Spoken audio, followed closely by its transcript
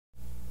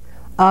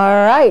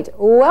All right,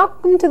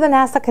 welcome to the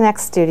NASA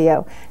Connect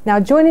studio. Now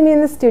joining me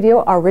in the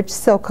studio are Rich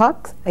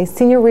Silcox, a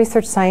senior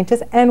research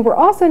scientist, and we're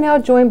also now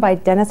joined by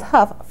Dennis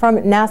Huff from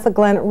NASA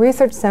Glenn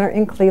Research Center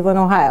in Cleveland,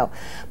 Ohio.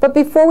 But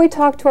before we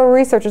talk to our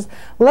researchers,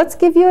 let's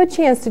give you a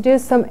chance to do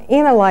some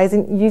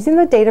analyzing using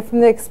the data from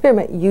the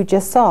experiment you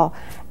just saw.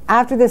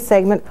 After this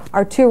segment,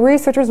 our two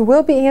researchers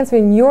will be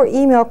answering your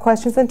email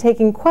questions and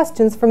taking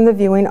questions from the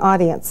viewing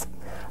audience.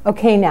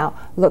 Okay, now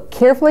look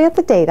carefully at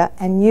the data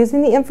and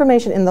using the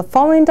information in the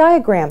following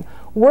diagram,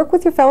 work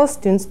with your fellow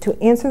students to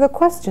answer the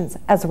questions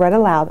as read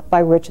aloud by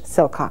Rich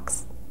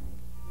Silcox.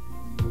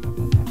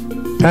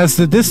 As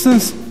the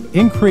distance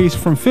increased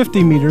from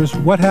 50 meters,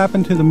 what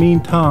happened to the mean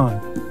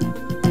time?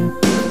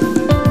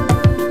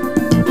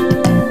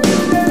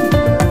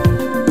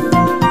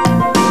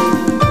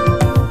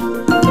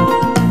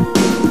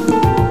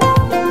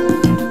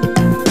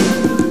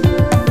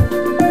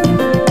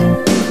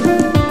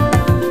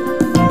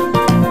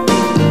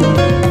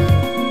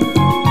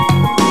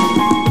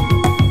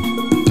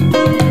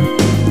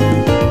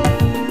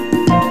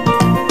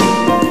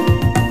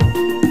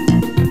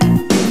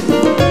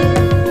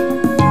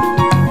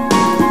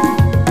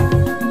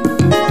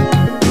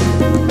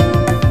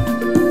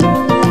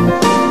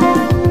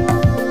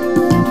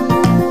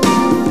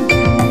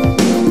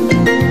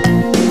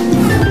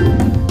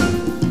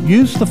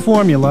 Use the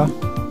formula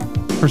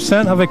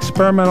percent of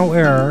experimental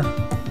error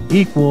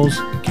equals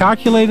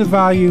calculated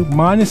value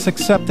minus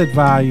accepted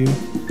value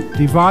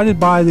divided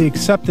by the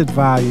accepted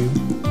value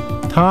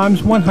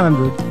times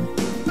 100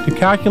 to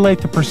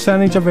calculate the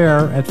percentage of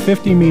error at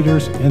 50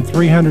 meters and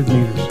 300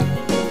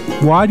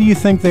 meters. Why do you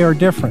think they are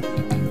different?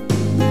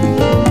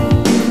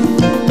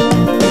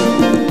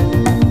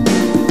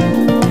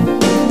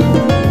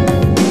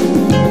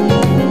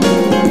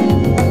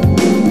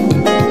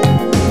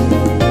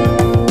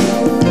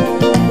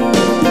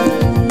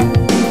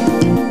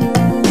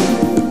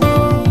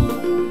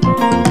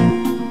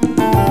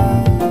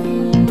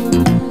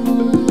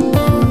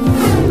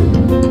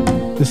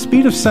 The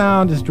speed of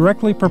sound is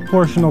directly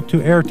proportional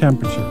to air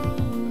temperature.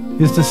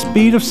 Is the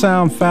speed of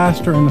sound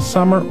faster in the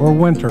summer or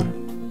winter?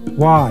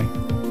 Why?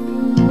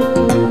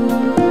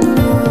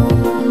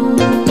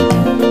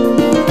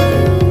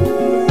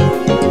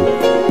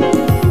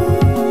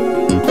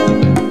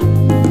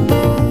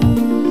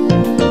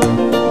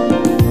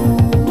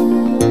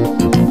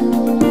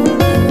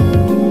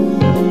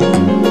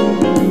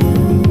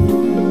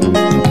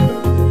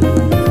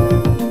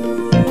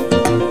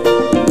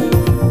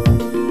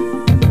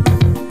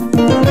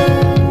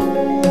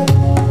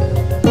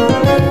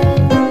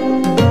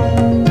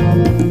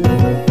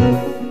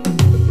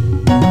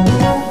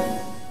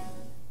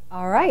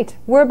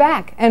 We're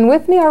back, and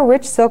with me are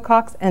Rich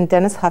Silcox and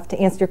Dennis Huff to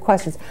answer your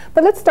questions.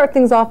 But let's start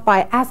things off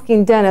by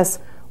asking Dennis,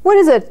 what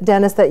is it,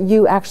 Dennis, that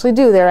you actually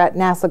do there at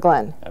NASA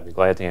Glenn? I'd be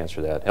glad to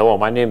answer that. Hello,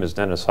 my name is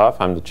Dennis Huff.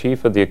 I'm the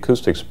chief of the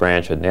acoustics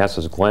branch at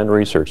NASA's Glenn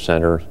Research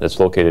Center that's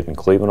located in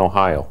Cleveland,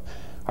 Ohio.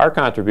 Our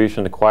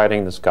contribution to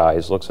quieting the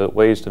skies looks at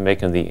ways to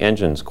making the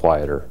engines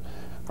quieter.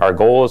 Our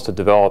goal is to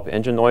develop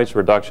engine noise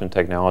reduction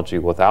technology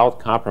without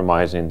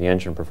compromising the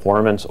engine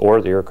performance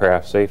or the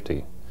aircraft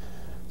safety.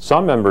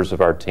 Some members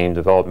of our team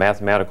develop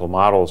mathematical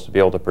models to be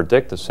able to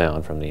predict the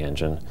sound from the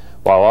engine,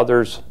 while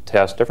others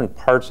test different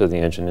parts of the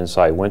engine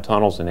inside wind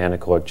tunnels and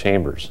anechoic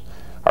chambers.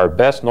 Our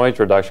best noise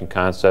reduction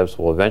concepts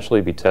will eventually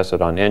be tested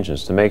on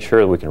engines to make sure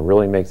that we can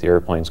really make the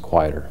airplanes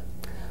quieter.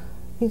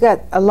 You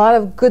got a lot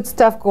of good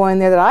stuff going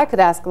there that I could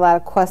ask a lot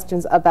of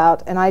questions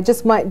about, and I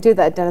just might do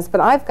that, Dennis,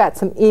 but I've got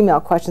some email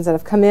questions that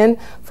have come in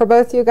for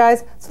both of you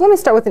guys. So let me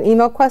start with an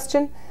email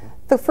question.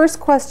 The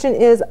first question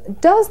is,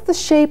 does the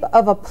shape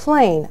of a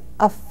plane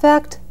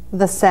affect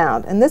the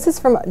sound? And this is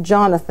from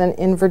Jonathan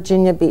in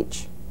Virginia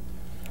Beach.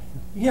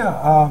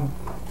 Yeah,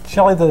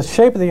 Shelley, the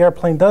shape of the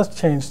airplane does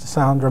change the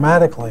sound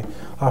dramatically.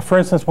 For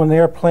instance, when the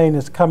airplane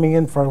is coming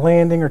in for a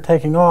landing or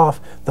taking off,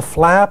 the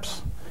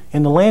flaps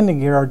in the landing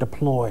gear are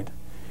deployed.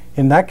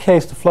 In that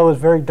case, the flow is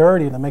very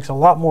dirty and it makes a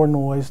lot more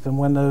noise than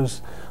when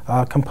those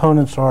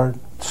components are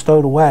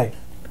stowed away.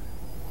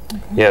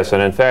 Okay. Yes,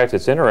 and in fact,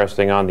 it's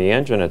interesting on the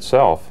engine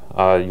itself.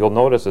 You'll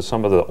notice that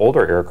some of the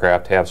older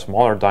aircraft have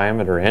smaller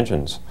diameter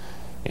engines.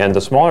 And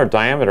the smaller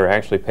diameter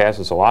actually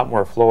passes a lot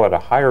more flow at a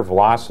higher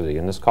velocity,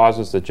 and this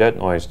causes the jet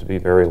noise to be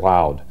very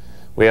loud.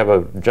 We have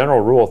a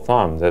general rule of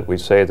thumb that we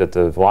say that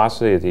the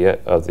velocity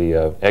of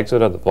the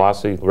exit of the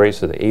velocity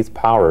raised to the 8th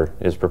power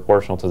is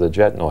proportional to the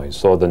jet noise.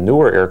 So the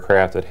newer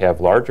aircraft that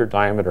have larger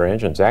diameter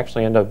engines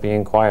actually end up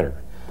being quieter.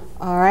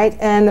 All right,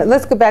 and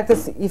let's go back to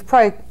this. You've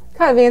probably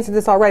kind of answered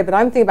this already, but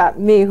I'm thinking about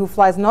me, who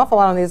flies an awful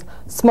lot on these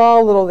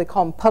small little, they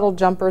call them puddle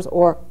jumpers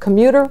or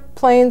commuter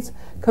planes,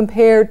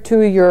 compared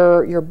to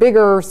your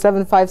bigger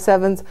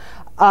 757s.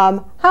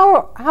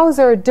 How is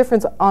there a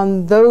difference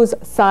on those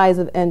size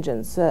of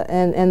engines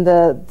and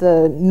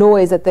the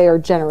noise that they are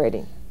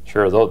generating?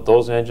 Sure,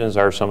 those engines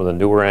are some of the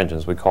newer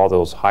engines. We call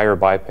those higher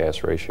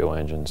bypass ratio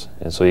engines.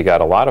 And so you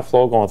got a lot of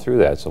flow going through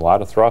that. It's a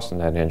lot of thrust in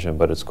that engine,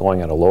 but it's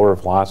going at a lower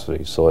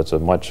velocity, so it's a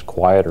much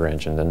quieter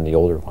engine than the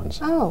older ones.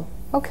 Oh,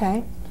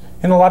 okay.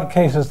 In a lot of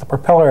cases, the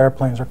propeller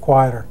airplanes are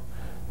quieter,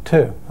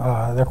 too.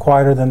 They're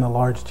quieter than the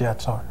large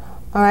jets are.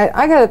 All right,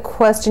 I got a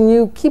question.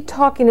 You keep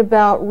talking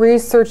about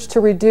research to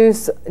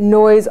reduce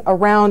noise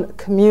around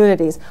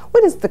communities.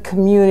 What is the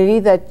community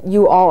that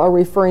you all are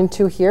referring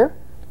to here?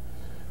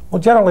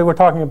 Well, generally we're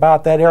talking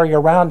about that area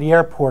around the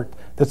airport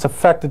that's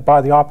affected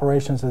by the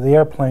operations of the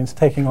airplanes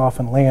taking off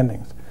and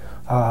landings.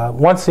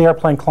 Once the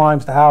airplane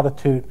climbs to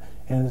altitude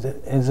and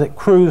is at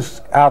cruise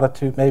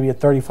altitude, maybe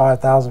at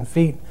 35,000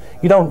 feet,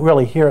 you don't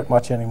really hear it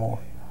much anymore.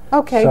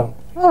 Okay. So,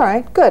 all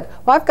right, good.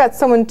 Well, I've got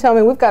someone tell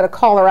me we've got a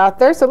caller out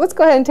there, so let's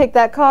go ahead and take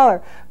that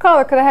caller.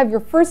 Caller, could I have your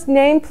first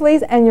name,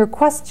 please, and your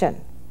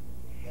question?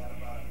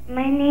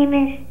 My name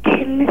is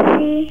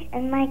Timothy,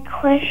 and my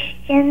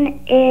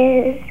question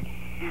is,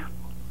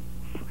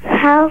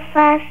 how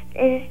fast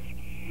is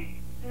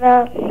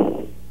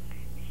the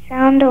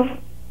sound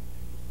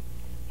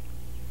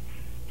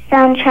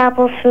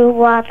travel through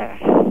water?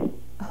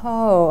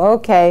 Oh,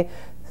 okay.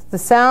 The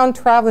sound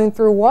traveling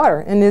through water.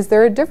 And is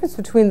there a difference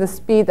between the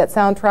speed that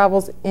sound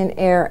travels in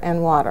air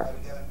and water?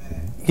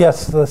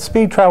 yes, the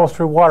speed travels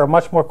through water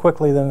much more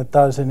quickly than it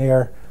does in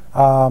air.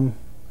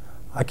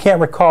 I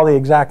can't recall the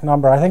exact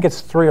number. I think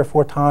it's 3 or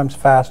 4 times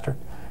faster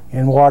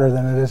in water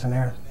than it is in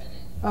air.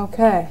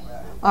 Okay.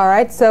 All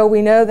right, so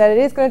we know that it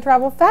is going to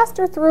travel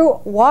faster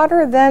through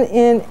water than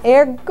in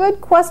air. Good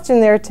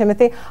question there,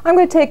 Timothy. I'm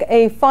going to take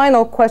a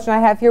final question I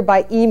have here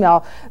by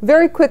email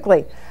very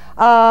quickly.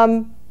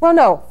 Well,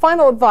 no,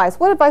 final advice.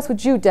 What advice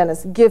would you,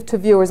 Dennis, give to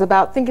viewers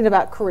about thinking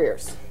about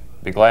careers?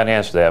 Be glad to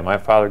answer that. My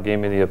father gave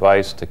me the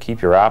advice to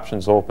keep your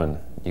options open.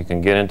 You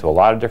can get into a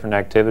lot of different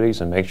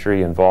activities and make sure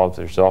you involve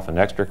yourself in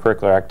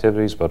extracurricular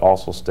activities, but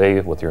also stay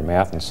with your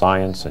math and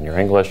science and your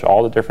English.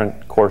 All the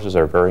different courses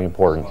are very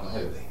important.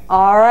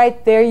 All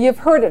right, there you've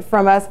heard it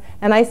from us,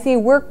 and I see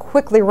we're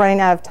quickly running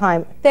out of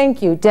time.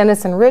 Thank you,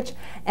 Dennis and Rich.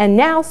 And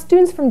now,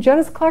 students from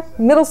Jonas Clark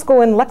Middle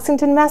School in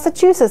Lexington,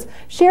 Massachusetts,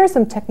 share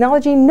some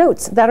technology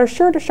notes that are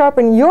sure to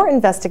sharpen your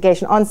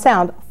investigation on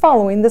sound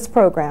following this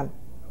program.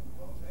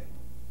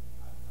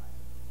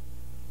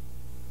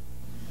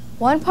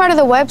 One part of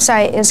the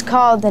website is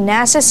called the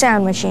NASA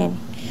Sound Machine.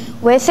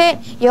 With it,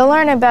 you'll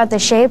learn about the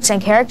shapes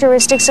and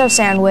characteristics of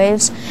sound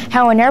waves,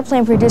 how an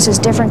airplane produces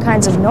different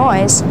kinds of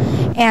noise,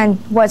 and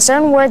what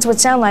certain words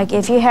would sound like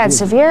if you had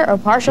severe or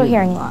partial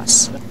hearing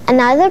loss.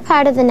 Another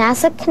part of the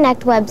NASA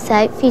Connect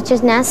website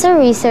features NASA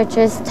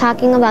researchers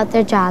talking about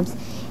their jobs.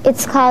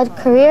 It's called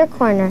Career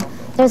Corner.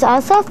 There's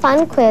also a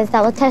fun quiz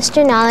that will test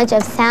your knowledge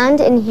of sound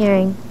and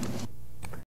hearing.